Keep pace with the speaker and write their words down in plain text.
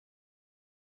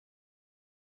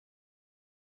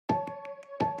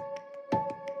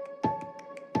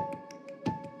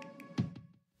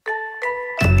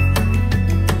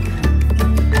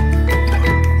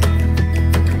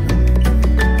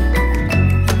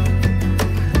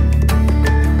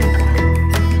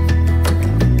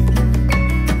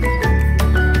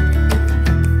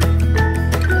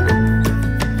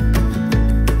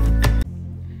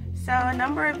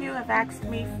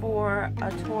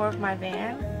my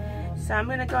van. So I'm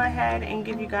going to go ahead and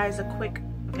give you guys a quick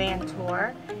van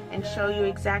tour and show you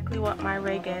exactly what my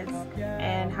rig is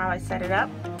and how I set it up.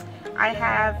 I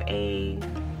have a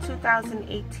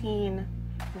 2018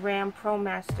 Ram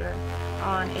ProMaster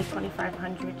on a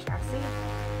 2500 chassis.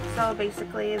 So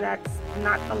basically that's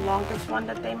not the longest one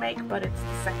that they make, but it's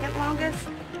the second longest.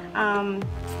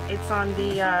 It's on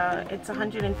the it's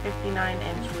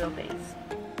 159-inch wheelbase.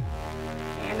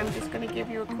 And I'm just going to give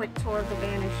you a quick tour of the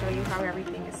van and show you how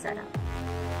everything is set up.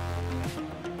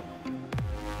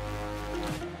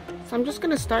 So I'm just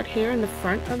going to start here in the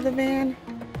front of the van.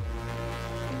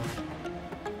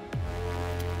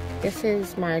 This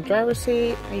is my driver's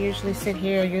seat. I usually sit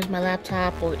here, use my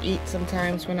laptop, or eat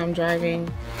sometimes when I'm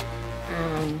driving.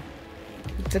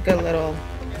 It's a good little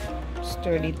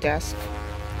sturdy desk.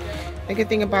 The good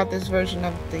thing about this version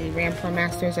of the Ram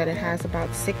ProMaster is that it has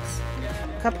about 6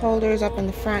 cup holders up in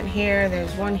the front here.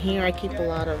 There's one here. I keep a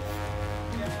lot of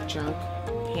junk,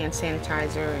 hand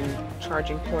sanitizer and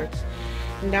charging ports.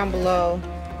 And down below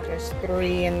there's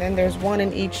 3, and then there's 1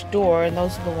 in each door, and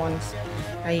those are the ones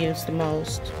I use the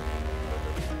most.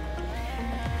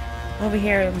 Over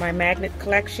here is my magnet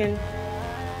collection.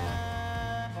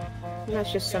 And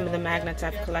that's just some of the magnets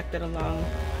I've collected along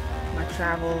my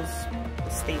travels, the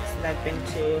states that I've been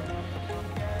to,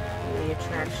 the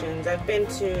attractions. I've been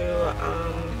to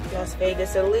Las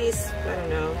Vegas at least, I don't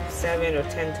know, 7 or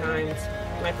 10 times.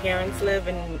 My parents live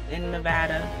in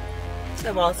Nevada.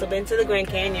 I've also been to the Grand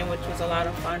Canyon, which was a lot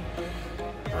of fun.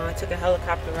 I took a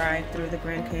helicopter ride through the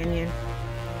Grand Canyon.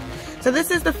 So this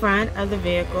is the front of the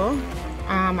vehicle.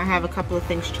 I have a couple of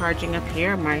things charging up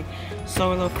here. My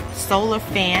solar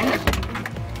fan.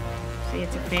 See,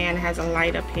 it's a fan, it has a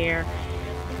light up here,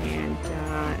 and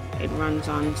it runs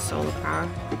on solar power.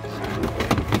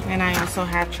 And I also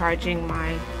have charging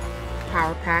my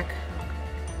power pack.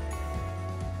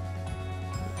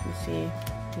 You can see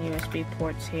the USB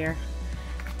ports here.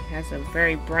 It has a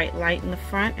very bright light in the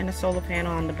front and a solar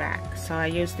panel on the back. So I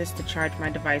use this to charge my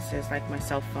devices like my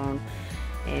cell phone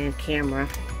and camera.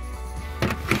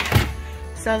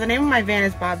 So the name of my van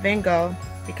is Bob Van Gogh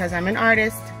because I'm an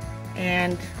artist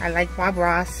and I like Bob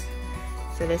Ross.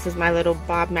 So this is my little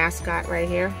Bob mascot right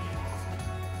here.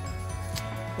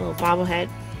 Little bobblehead.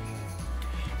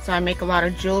 So I make a lot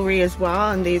of jewelry as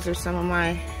well, and these are some of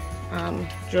my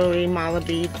jewelry, mala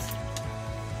beads.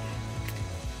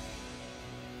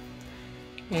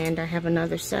 And I have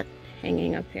another set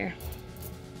hanging up here.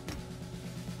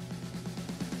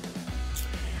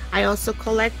 I also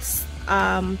collect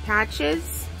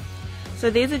patches. So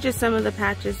these are just some of the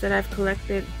patches that I've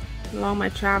collected along my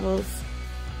travels.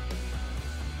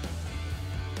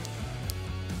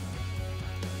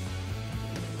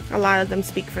 A lot of them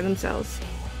speak for themselves.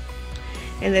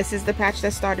 And this is the patch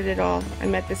that started it all. I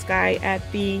met this guy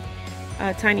at the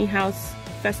Tiny House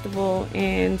Festival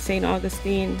in St.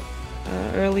 Augustine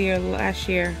earlier last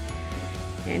year,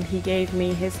 and he gave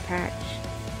me his patch,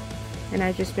 and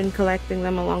I've just been collecting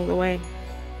them along the way.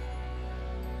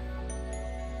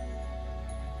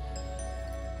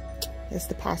 This is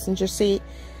the passenger seat.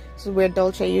 This is where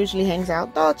Dolce usually hangs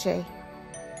out. Dolce!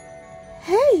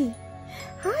 Hey!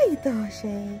 Hi,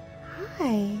 Dolce!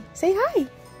 Hi! Say hi!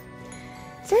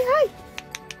 Say hi!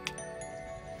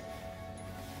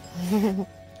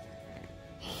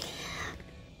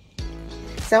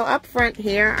 So up front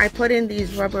here, I put in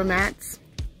these rubber mats.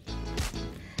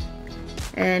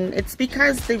 And it's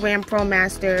because the Ram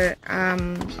ProMaster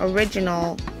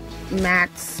original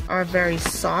mats are very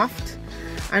soft.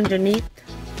 Underneath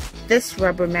this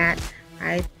rubber mat,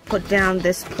 I put down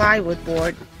this plywood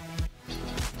board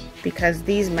because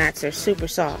these mats are super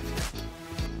soft.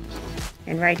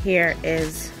 And right here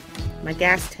is my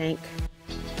gas tank.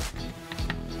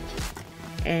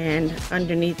 And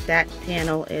underneath that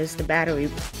panel is the battery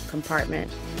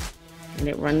compartment. And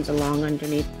it runs along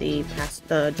underneath the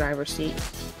driver's seat.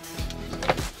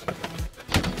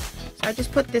 So I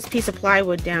just put this piece of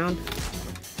plywood down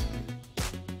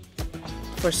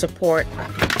for support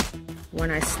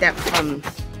when I step from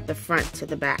the front to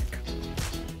the back.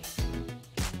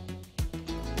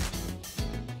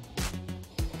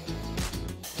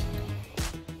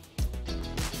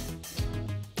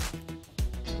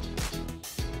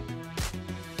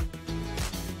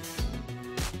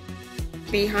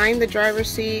 Behind the driver's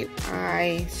seat,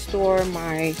 I store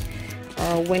my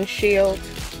windshield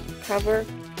cover.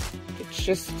 It's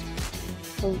just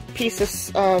a piece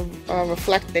of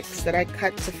Reflectix that I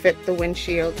cut to fit the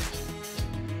windshield.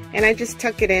 And I just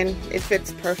tuck it in. It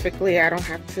fits perfectly. I don't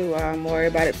have to worry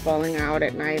about it falling out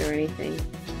at night or anything.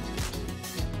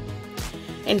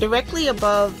 And directly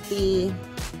above the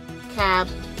cab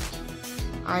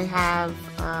I have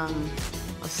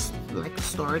like a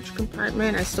storage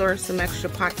compartment. I store some extra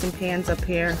pots and pans up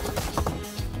here.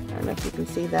 I don't know if you can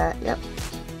see that. Yep,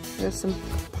 there's some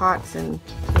pots and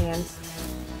pans.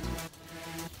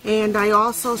 And I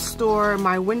also store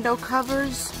my window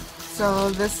covers.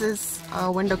 So this is a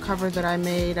window cover that I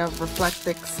made of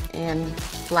Reflectix and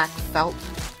black felt.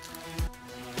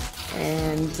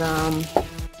 And I'll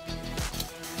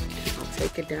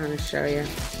take it down and show you.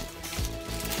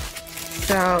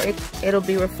 So it'll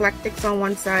be Reflectix on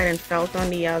one side and felt on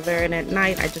the other. And at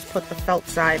night I just put the felt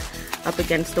side up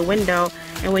against the window.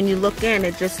 And when you look in,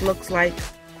 it just looks like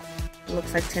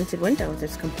tinted windows.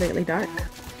 It's completely dark.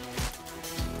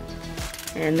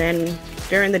 And then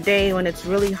during the day when it's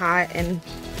really hot, and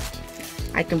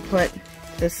I can put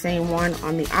the same one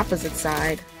on the opposite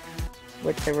side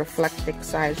with the Reflectix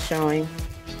side showing,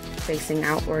 facing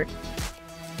outward.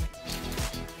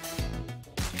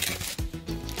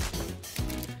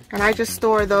 And I just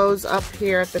store those up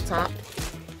here at the top.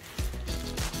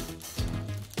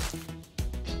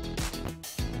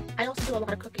 I also do a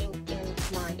lot of cooking in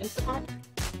my Instapot,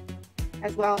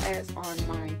 as well as on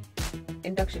my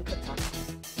induction cooktop.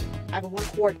 I have a 1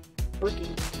 quart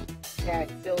Berkey that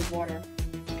fills water,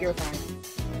 purified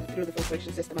through the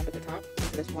filtration system up at the top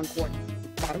into this 1 quart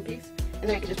bottom piece, and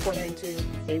then I can just pour that into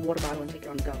a water bottle and take it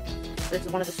on the go. This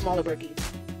is one of the smaller Berkeys,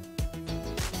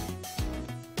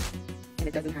 and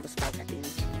it doesn't have a spout at the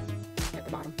end, at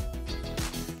the bottom.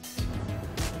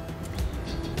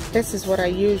 This is what I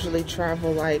usually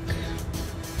travel like.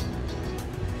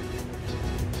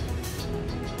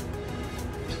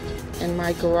 In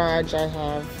my garage I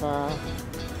have a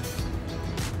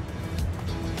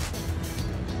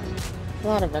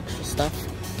lot of extra stuff.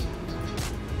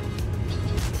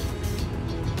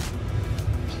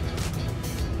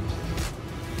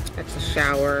 That's a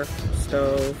shower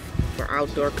stove for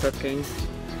outdoor cooking.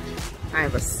 I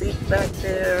have a seat back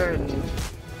there, and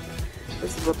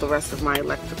this is what the rest of my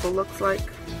electrical looks like.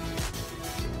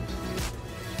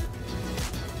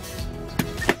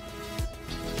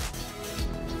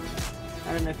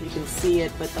 I don't know if you can see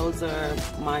it, but those are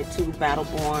my 2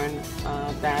 Battleborn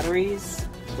batteries,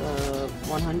 the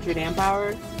 100 amp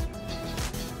hours.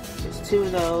 There's 2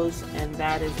 of those, and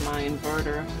that is my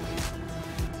inverter.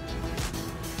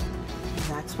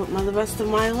 That's what the rest of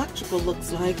my electrical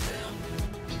looks like.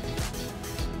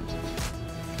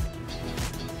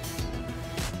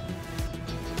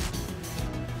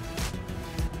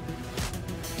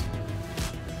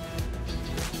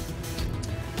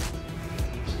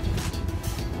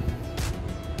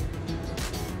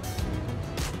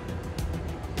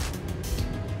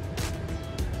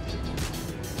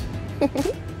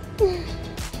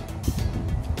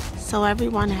 So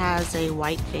everyone has a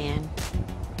white van,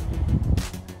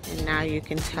 and now you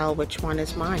can tell which one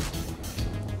is mine.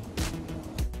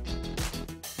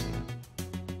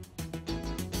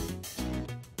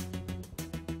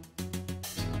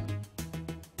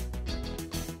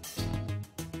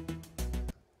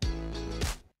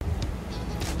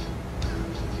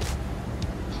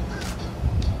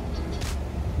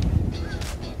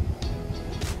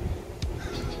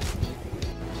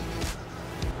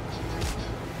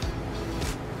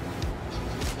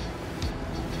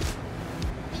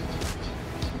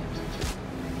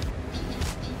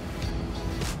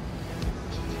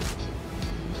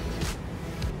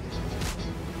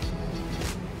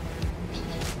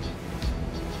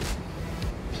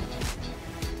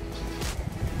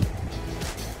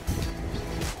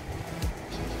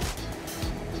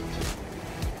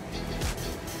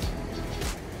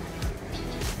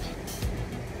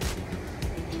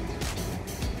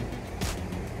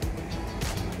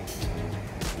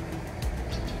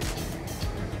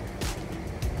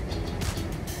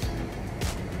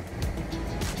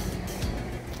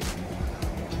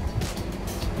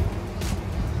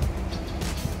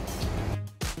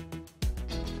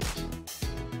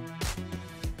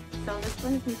 So this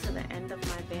brings me to the end of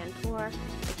my van tour.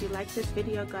 If you like this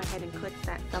video, go ahead and click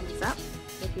that thumbs up.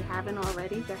 If you haven't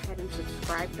already, go ahead and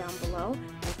subscribe down below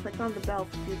and click on the bell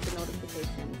for future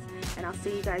notifications. And I'll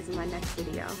see you guys in my next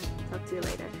video. Talk to you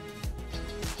later.